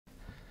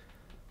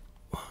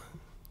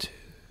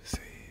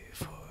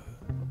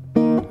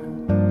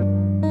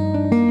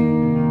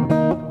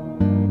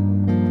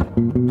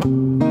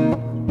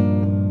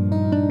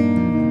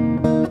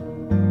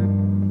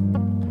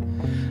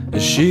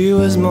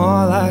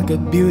more like a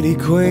beauty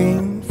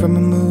queen from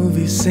a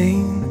movie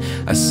scene.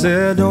 I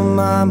said, don't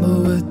mind, but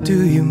what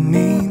do you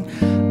mean?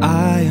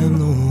 I am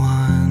the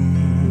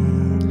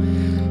one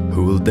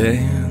who will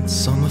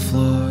dance on the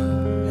floor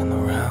in the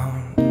round.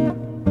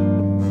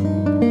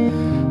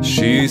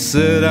 She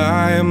said,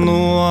 I am the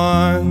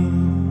one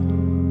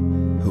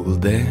who will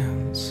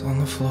dance on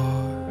the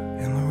floor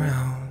in the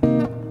round.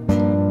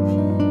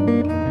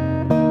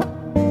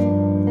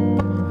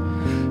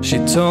 She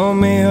told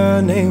me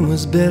her name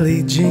was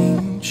Billie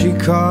Jean. She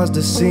caused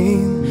a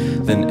scene.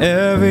 Then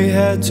every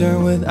head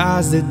turned with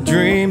eyes that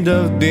dreamed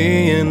of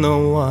being the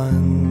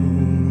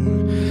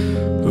one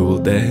who will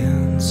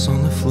dance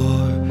on the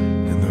floor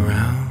in the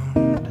round.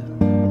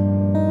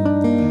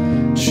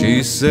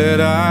 She said,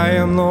 I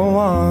am the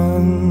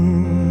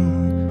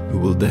one who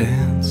will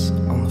dance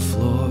on the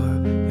floor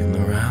in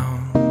the round.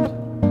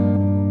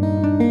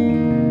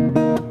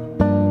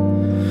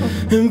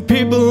 And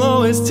people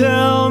always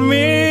tell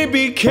me,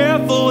 be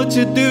careful what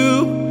you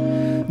do.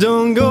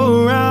 Don't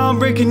go around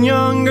breaking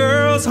young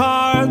girls'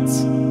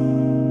 hearts.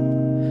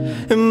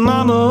 And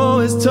mama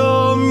always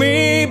told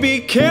me, be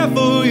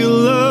careful who you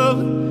love.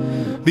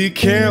 Be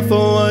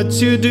careful what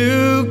you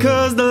do,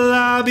 'cause the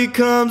lie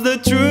becomes the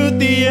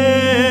truth,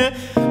 yeah.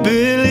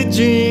 Billie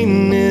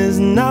Jean is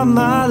not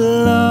my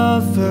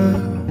lover.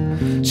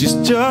 She's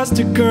just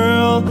a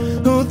girl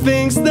who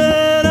thinks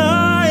that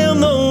I am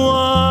the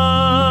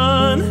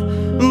one.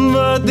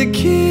 But the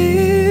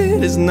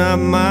kid is not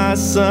my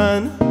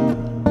son.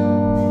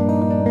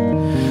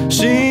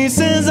 She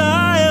says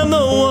I am the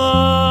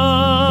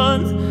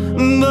one,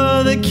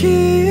 but the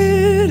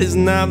kid is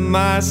not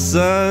my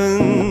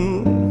son.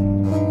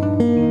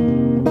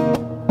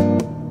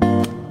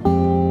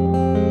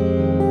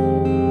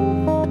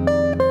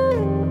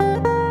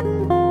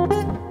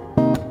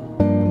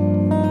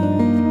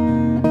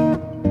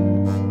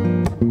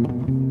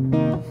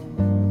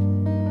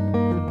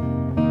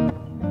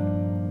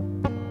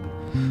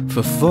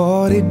 For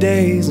 40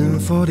 days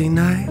and 40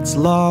 nights,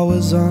 law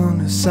was on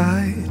her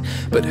side.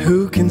 But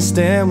who can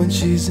stand when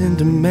she's in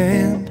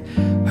demand?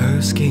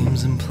 Her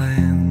schemes and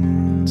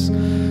plans.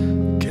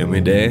 Can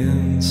we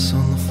dance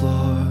on the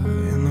floor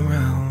in the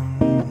round?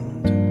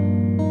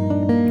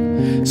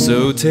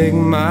 So take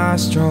my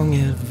strong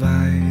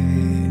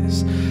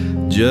advice.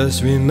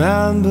 Just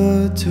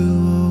remember to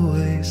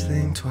always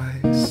think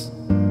twice.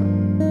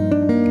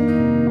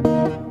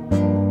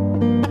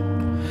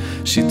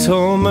 She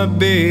told my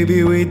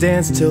baby we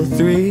danced till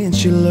 3, and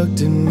she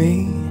looked at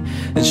me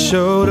and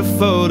showed a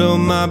photo.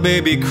 My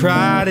baby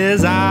cried,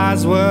 his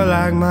eyes were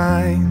like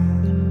mine.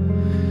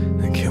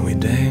 And can we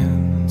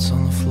dance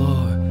on the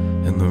floor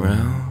in the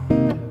round?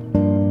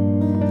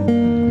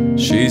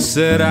 She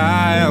said,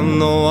 I am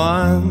the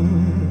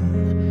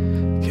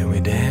one. Can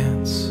we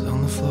dance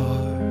on the floor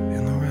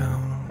in the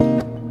round?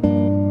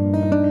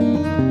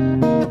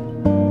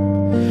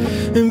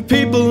 And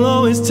people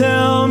always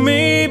tell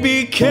me,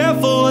 be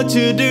careful what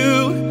you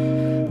do.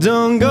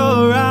 Don't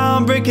go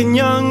around breaking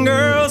young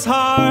girls'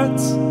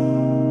 hearts.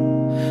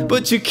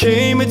 But you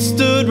came and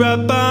stood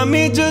right by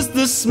me, just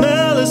the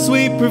smell of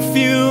sweet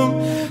perfume.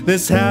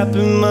 This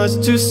happened much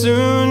too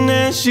soon,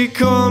 and she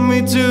called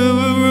me to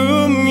her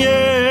room,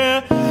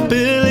 yeah.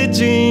 Billie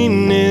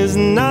Jean is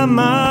not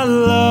my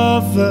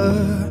lover.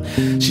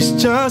 She's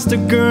just a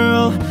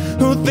girl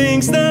who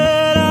thinks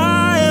that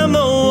I am the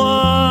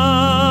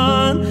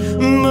one.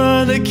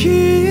 But the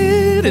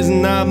kid is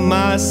not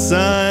my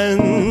son.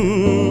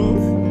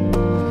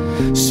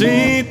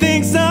 She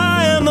thinks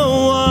I am the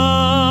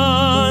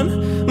one,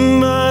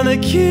 but the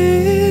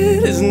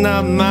kid is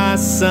not my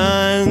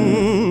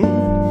son.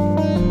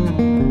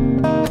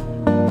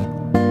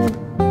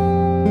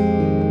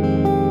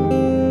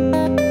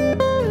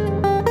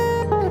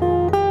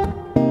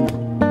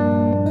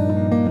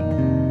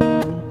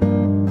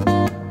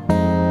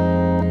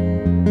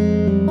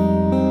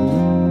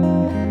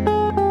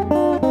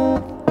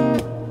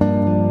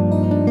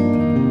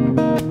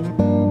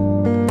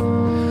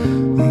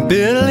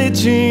 Billie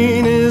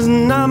Jean is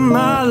not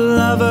my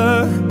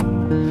lover.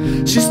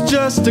 She's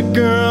just a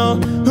girl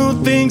who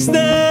thinks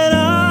that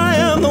I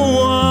am the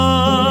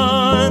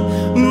one.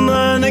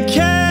 But the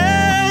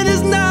cat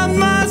is not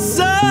my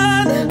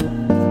son.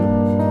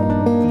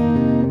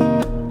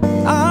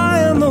 I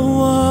am the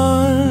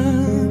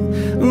one,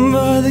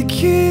 but the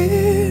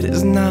kid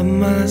is not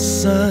my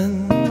son.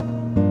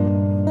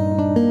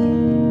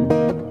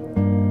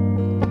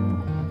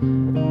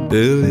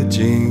 Billie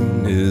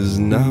Jean is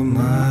not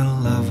my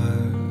lover.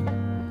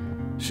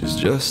 She's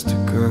just a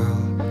girl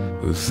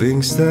who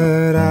thinks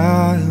that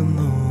I am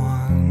the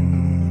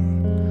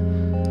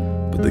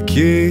one. But the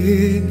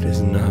kid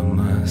is not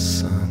my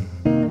son.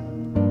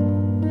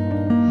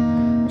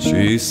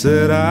 She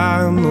said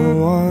I am the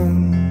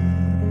one,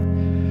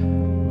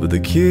 but the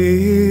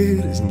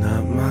kid is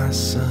not my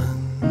son.